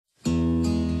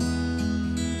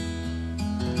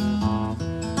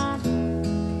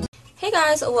Hey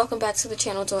guys, welcome back to the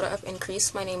channel Daughter of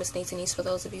Increase. My name is Nathanese for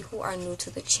those of you who are new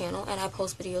to the channel, and I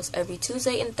post videos every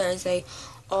Tuesday and Thursday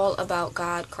all about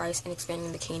God, Christ, and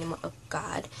expanding the kingdom of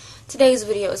God. Today's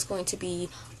video is going to be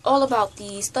all about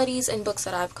the studies and books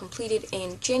that I've completed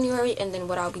in January and then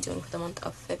what I'll be doing for the month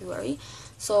of February.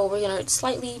 So we're going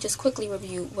to just quickly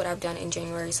review what I've done in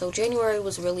January. So January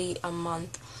was really a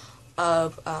month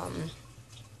of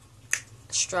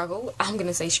struggle. I'm going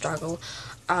to say struggle.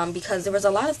 Because there was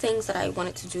a lot of things that I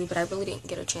wanted to do, but I really didn't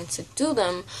get a chance to do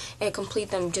them and complete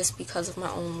them just because of my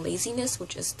own laziness,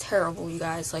 which is terrible, you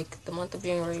guys. Like, the month of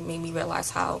January made me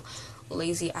realize how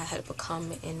lazy I had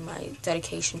become in my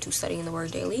dedication to studying the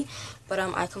Word daily. But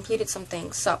I completed some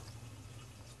things. So,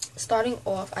 starting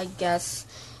off, I guess,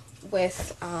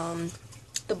 with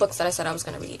the books that I said I was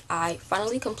going to read. I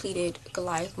finally completed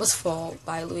Goliath Must Fall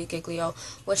by Louis Giglio,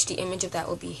 which the image of that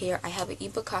will be here. I have an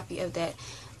ebook copy of that.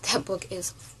 That book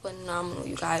is phenomenal,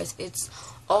 you guys. It's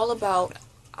all about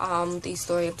the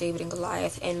story of David and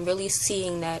Goliath, and really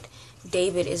seeing that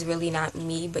David is really not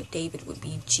me, but David would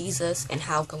be Jesus, and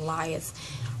how Goliath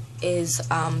is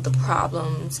the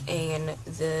problems and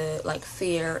the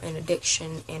fear and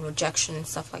addiction and rejection and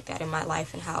stuff like that in my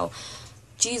life, and how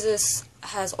Jesus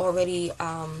has already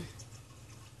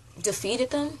defeated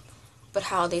them, but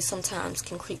how they sometimes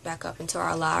can creep back up into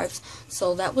our lives.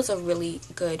 So that was a really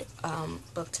good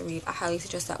book to read. I highly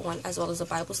suggest that one, as well as a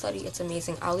Bible study. It's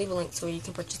amazing. I'll leave a link to where you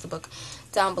can purchase the book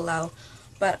down below.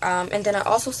 But and then I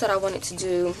also said I wanted to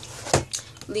do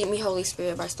Lead Me Holy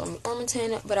Spirit by Stormy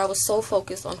Ormington, but I was so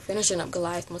focused on finishing up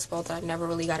Goliath Must Fall that I never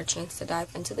really got a chance to dive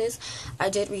into this. I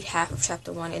did read half of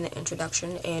chapter 1 in the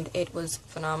introduction, and it was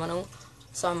phenomenal.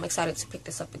 So I'm excited to pick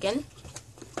this up again.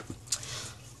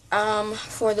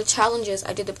 For the challenges,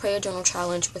 I did the prayer journal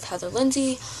challenge with Heather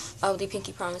Lindsay of the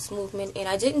Pinky Promise movement, and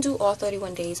I didn't do all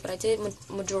 31 days, but I did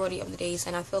majority of the days,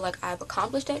 and I feel like I've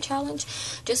accomplished that challenge,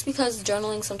 just because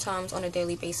journaling sometimes on a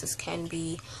daily basis can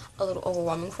be a little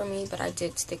overwhelming for me, but I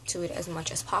did stick to it as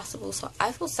much as possible, so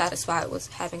I feel satisfied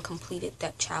with having completed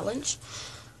that challenge.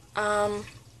 And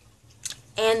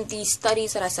the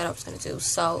studies that I said I was going to do,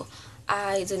 so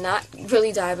I did not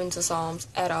really dive into Psalms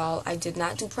at all. I did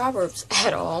not do Proverbs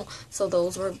at all, so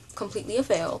those were completely a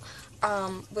fail.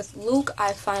 With Luke,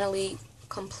 I finally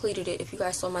completed it. If you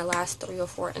guys saw my last 3 or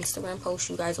 4 Instagram posts,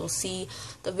 you guys will see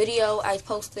the video I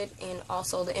posted and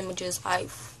also the images. I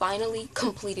finally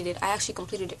completed it. I actually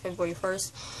completed it February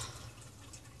 1st.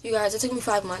 You guys, it took me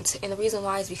 5 months, and the reason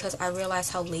why is because I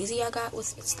realized how lazy I got with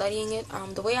studying it.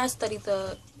 The way I study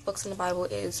the books in the Bible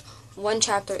is 1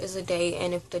 chapter is a day,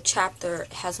 and if the chapter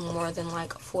has more than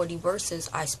 40 verses,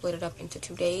 I split it up into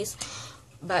 2 days.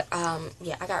 But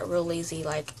yeah, I got real lazy.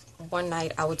 Like, one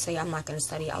night I would say I'm not going to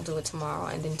study, I'll do it tomorrow,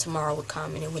 and then tomorrow would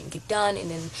come and it wouldn't get done, and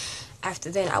then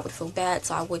after then I would feel bad,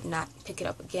 so I would not pick it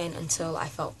up again until I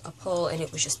felt a pull, and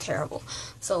it was just terrible.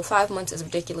 So 5 months is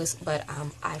ridiculous, but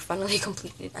I finally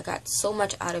completed it. I got so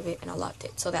much out of it, and I loved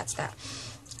it. So that's that.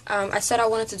 I said I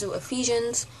wanted to do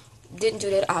Ephesians. Didn't do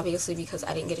that, obviously, because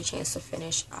I didn't get a chance to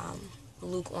finish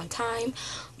Luke on time.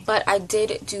 But I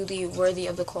did do the Worthy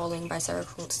of the Calling by Sarah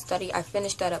Kuntz study. I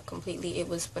finished that up completely. It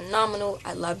was phenomenal.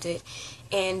 I loved it.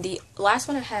 And the last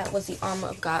one I had was The Armor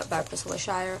of God by Priscilla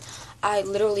Shirer. I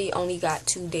literally only got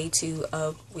to day 2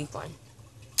 of week 1.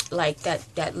 Like,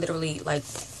 that literally,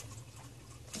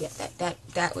 yeah,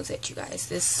 that was it, you guys.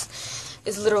 This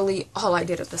is literally all I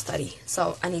did of the study.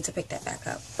 So I need to pick that back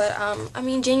up. But, I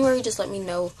mean, January just let me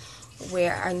know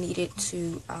where I needed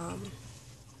to,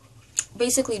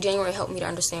 basically January helped me to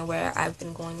understand where I've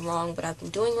been going wrong, what I've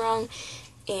been doing wrong,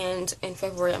 and in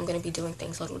February I'm going to be doing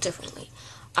things a little differently.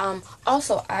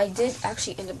 Also, I did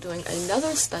actually end up doing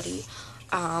another study,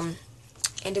 and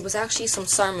it was actually some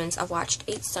sermons. I watched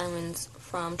 8 sermons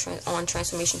from on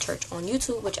Transformation Church on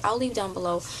YouTube, which I'll leave down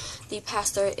below. The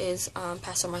pastor is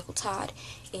Pastor Michael Todd,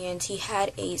 and he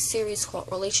had a series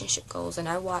called Relationship Goals, and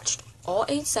I watched all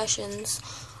 8 sessions,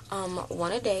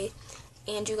 1 a day.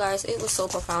 And you guys, it was so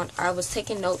profound. I was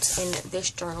taking notes in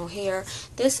this journal here.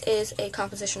 This is a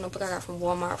composition notebook I got from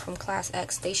Walmart from Class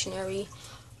X Stationery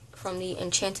from the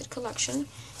Enchanted collection.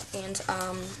 And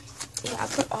yeah, I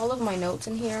put all of my notes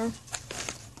in here.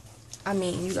 I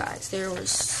mean, you guys, there were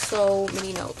so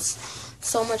many notes.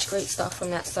 So much great stuff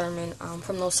from that sermon,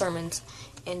 from those sermons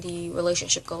in the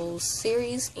Relationship Goals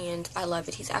series, and I love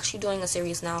it. He's actually doing a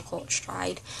series now called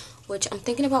Stride, which I'm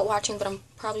thinking about watching, but I'm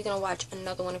probably going to watch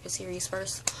another one of his series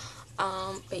first.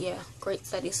 But yeah, great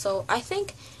study. So I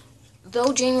think,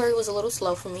 though January was a little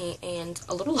slow for me and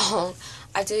a little long,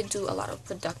 I did do a lot of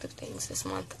productive things this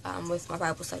month with my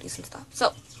Bible studies and stuff.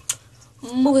 So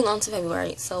moving on to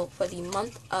February. So for the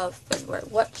month of February,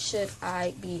 what should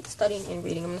I be studying and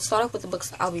reading? I'm going to start off with the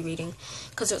books I'll be reading,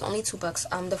 because there's only 2 books.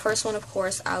 The first one, of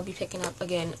course, I'll be picking up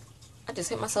again. I just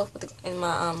hit myself with in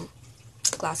my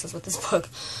glasses with this book,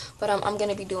 but I'm going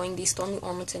to be doing the Stormy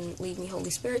Ormington Lead Me Holy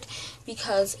Spirit,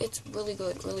 because it's really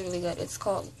good, really good.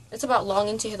 It's about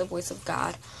longing to hear the voice of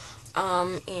God.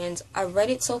 And I read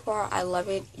it so far. I love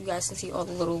it. You guys can see all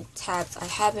the little tabs I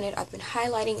have in it. I've been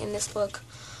highlighting in this book,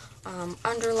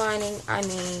 underlining. I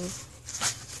mean,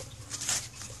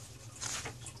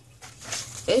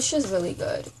 it's just really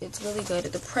good. It's really good.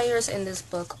 The prayers in this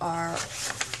book are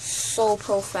so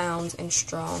profound and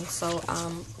strong. So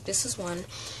this is one.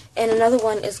 And another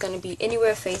one is going to be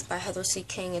Anywhere Faith by Heather C.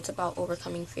 King. It's about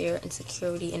overcoming fear,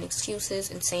 insecurity, and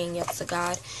excuses, and saying yes to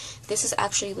God. This is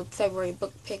actually the February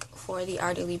book pick for the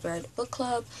Our Daily Bread book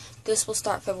club. This will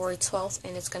start February 12th,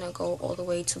 and it's going to go all the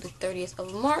way to the 30th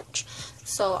of March.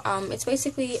 So it's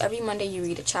basically every Monday you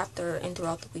read a chapter, and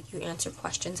throughout the week you answer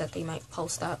questions that they might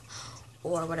post up,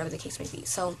 or whatever the case may be.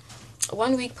 So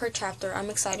 1 week per chapter. I'm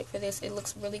excited for this. It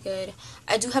looks really good.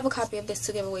 I do have a copy of this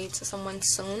to give away to someone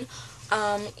soon.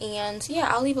 And yeah,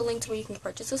 I'll leave a link to where you can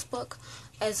purchase this book,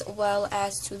 as well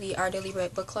as to the Our Daily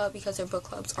Bread book club, because their book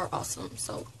clubs are awesome.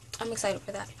 So I'm excited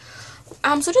for that.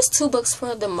 So just 2 books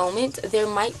for the moment. There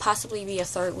might possibly be a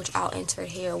third, which I'll enter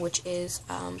here, which is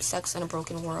Sex in a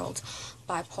Broken World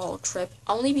by Paul Tripp,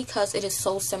 only because it is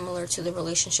so similar to the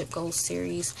Relationship Goals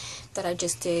series that I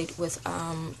just did with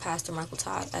Pastor Michael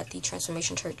Todd at the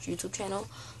Transformation Church YouTube channel.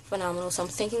 Phenomenal. So I'm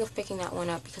thinking of picking that one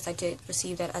up, because I did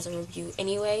receive that as a review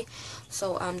anyway.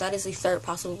 So that is the third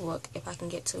possible book if I can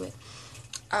get to it.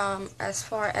 As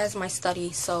far as my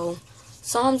study, so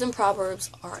Psalms and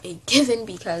Proverbs are a given,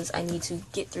 because I need to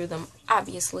get through them,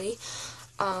 obviously.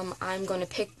 I'm going to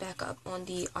pick back up on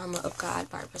the Armor of God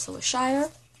by Priscilla Shirer.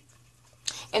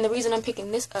 And the reason I'm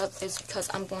picking this up is because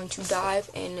I'm going to dive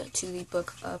into the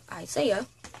book of Ephesians,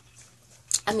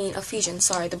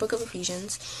 the book of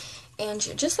Ephesians. And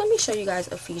just let me show you guys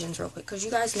Ephesians real quick, because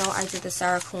you guys know I did the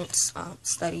Sarah Kuntz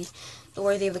study, the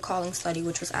Worthy of the Calling study,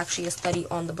 which was actually a study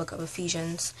on the book of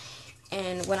Ephesians.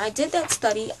 And when I did that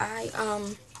study, I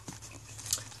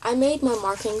made my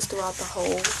markings throughout the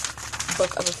whole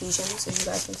book of Ephesians, as you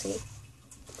guys can see.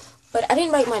 But I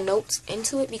didn't write my notes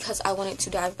into it, because I wanted to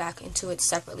dive back into it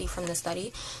separately from the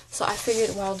study. So I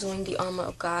figured while doing the Armor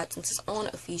of God, since it's on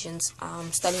Ephesians,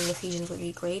 studying Ephesians would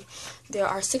be great. There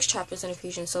are 6 chapters in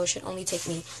Ephesians, so it should only take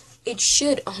me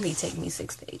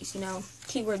 6 days, you know.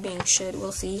 Keyword being should,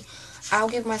 we'll see. I'll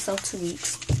give myself 2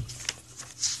 weeks.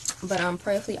 But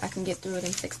prayerfully I can get through it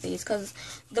in 6 days, because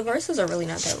the verses are really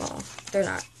not that long. They're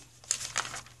not.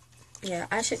 Yeah,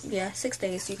 6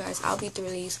 days, you guys. I'll be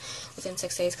through these within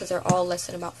 6 days, because they're all less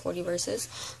than about 40 verses.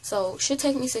 So, should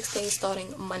take me 6 days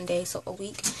starting Monday, so a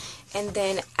week. And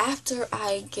then, after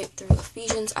I get through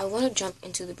Ephesians, I want to jump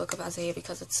into the book of Isaiah,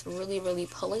 because it's really, really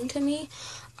pulling to me.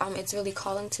 It's really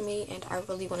calling to me, and I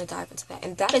really want to dive into that.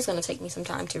 And that is going to take me some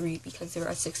time to read, because there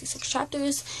are 66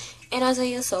 chapters in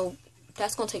Isaiah, so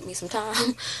that's going to take me some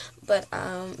time. But,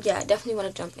 yeah, I definitely want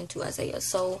to jump into Isaiah.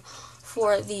 So,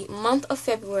 for the month of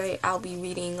February, I'll be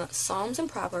reading Psalms and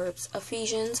Proverbs,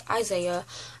 Ephesians, Isaiah.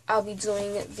 I'll be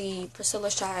doing the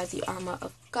Priscilla Shirer, the Armor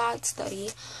of God study.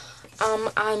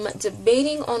 I'm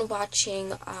debating on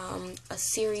watching a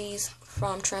series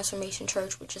from Transformation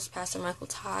Church, which is Pastor Michael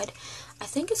Todd. I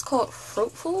think it's called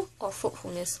Fruitful or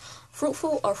Fruitfulness.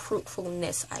 Fruitful or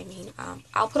Fruitfulness,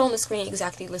 I'll put on the screen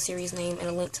exactly the series name and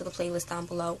a link to the playlist down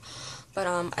below. But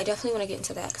I definitely want to get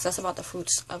into that, because that's about the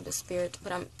fruits of the Spirit.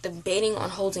 But I'm debating on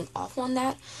holding off on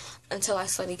that until I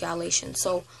study Galatians.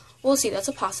 So we'll see. That's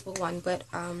a possible one. But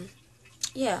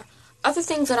yeah. Other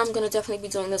things that I'm going to definitely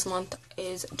be doing this month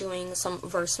is doing some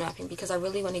verse mapping, because I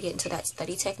really want to get into that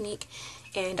study technique.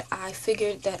 And I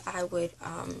figured that I would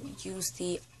use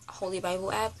the Holy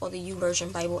Bible app, or the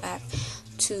YouVersion Bible app,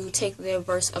 to take their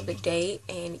verse of the day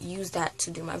and use that to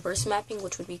do my verse mapping,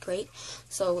 which would be great.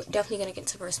 So definitely going to get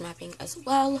into verse mapping as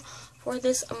well for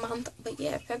this month. But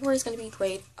yeah, February is going to be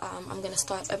great. I'm going to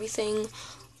start everything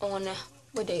on...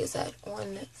 What day is that?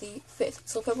 On the 5th.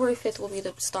 So February 5th will be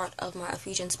the start of my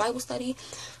Ephesians Bible study.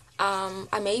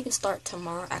 I may even start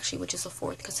tomorrow, actually, which is the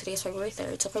 4th, because today is February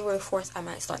 3rd. So February 4th, I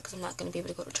might start, because I'm not going to be able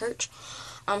to go to church.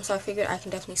 So I figured I can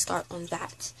definitely start on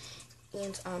that.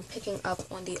 And picking up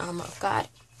on the Armor of God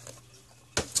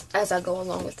as I go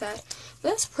along with that. But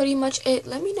that's pretty much it.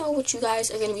 Let me know what you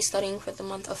guys are going to be studying for the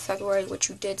month of February, what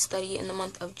you did study in the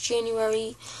month of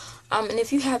January. And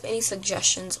if you have any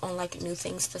suggestions on, like, new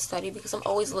things to study, because I'm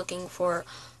always looking for,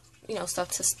 you know,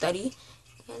 stuff to study.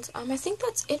 And I think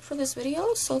that's it for this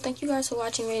video. So thank you guys for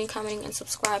watching, rating, commenting, and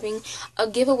subscribing. A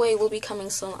giveaway will be coming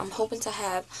soon. I'm hoping to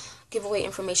have giveaway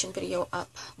information video up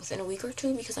within a week or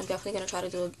two, because I'm definitely going to try to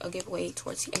do a giveaway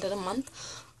towards the end of the month.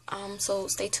 So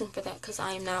stay tuned for that, because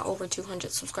I am now over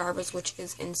 200 subscribers, which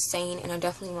is insane, and I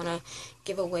definitely want to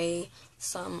give away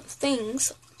some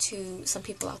things to some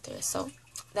people out there. So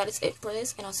that is it for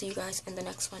this, and I'll see you guys in the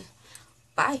next one.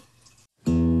 Bye.